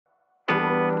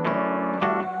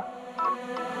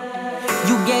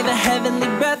gave a heavenly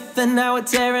breath, and now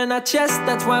it's air in our chest.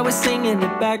 That's why we're singing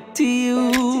it back to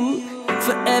you.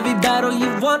 For every battle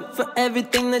you've won, for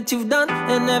everything that you've done,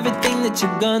 and everything that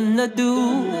you're gonna do.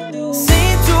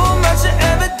 Seen too much to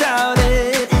ever doubt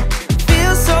it.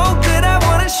 Feels so good, I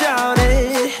wanna shout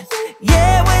it.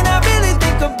 Yeah, when I really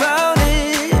think about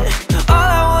it, all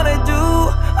I wanna do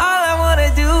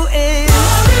is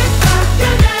glorify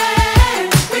your name.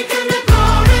 We're gonna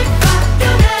glorify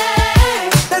your name.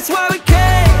 that's why we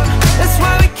came, that's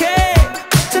why we came,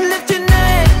 to lift your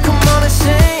name. Come on and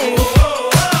sing.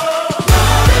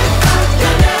 Glorify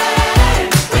your name.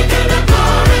 We're gonna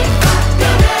glorify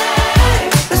your name.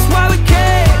 That's why we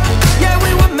came, yeah,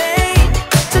 we were made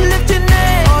to lift your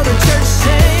name. All the church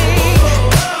sing.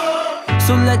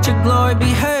 So let your glory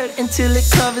be heard until it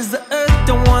covers the earth.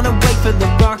 Don't wanna wait for the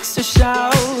rocks to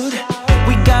shout.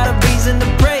 We got a reason to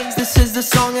praise. This is the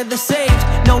song of the sage.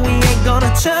 No, we ain't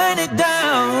gonna turn it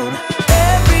down.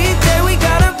 Every day we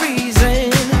got a reason,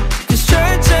 'cause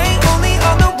church ain't only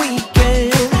on the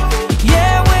weekend.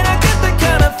 Yeah, when I get that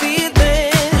kind of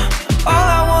feeling, all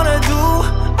I wanna do,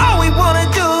 all we wanna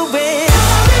do is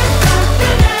Glorify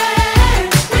your name.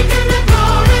 We're gonna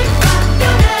glorify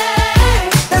your name.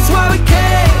 that's why we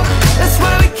came, that's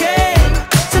why we came,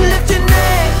 to lift your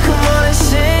name. Come on and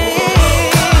sing.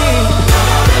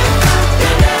 Glorify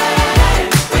your name.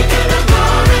 We're gonna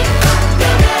glorify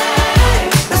your name.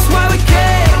 That's why we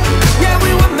came, yeah,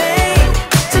 we were made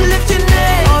to lift your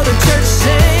name. All the church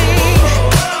sing.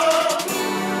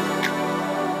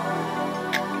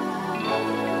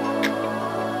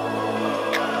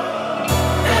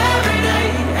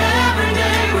 Every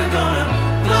day we're gonna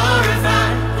glorify,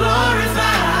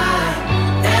 glorify.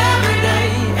 Every day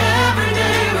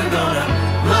we're gonna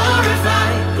glorify,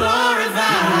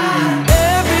 glorify.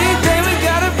 Every day we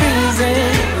got a reason,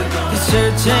 'cause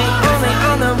church ain't only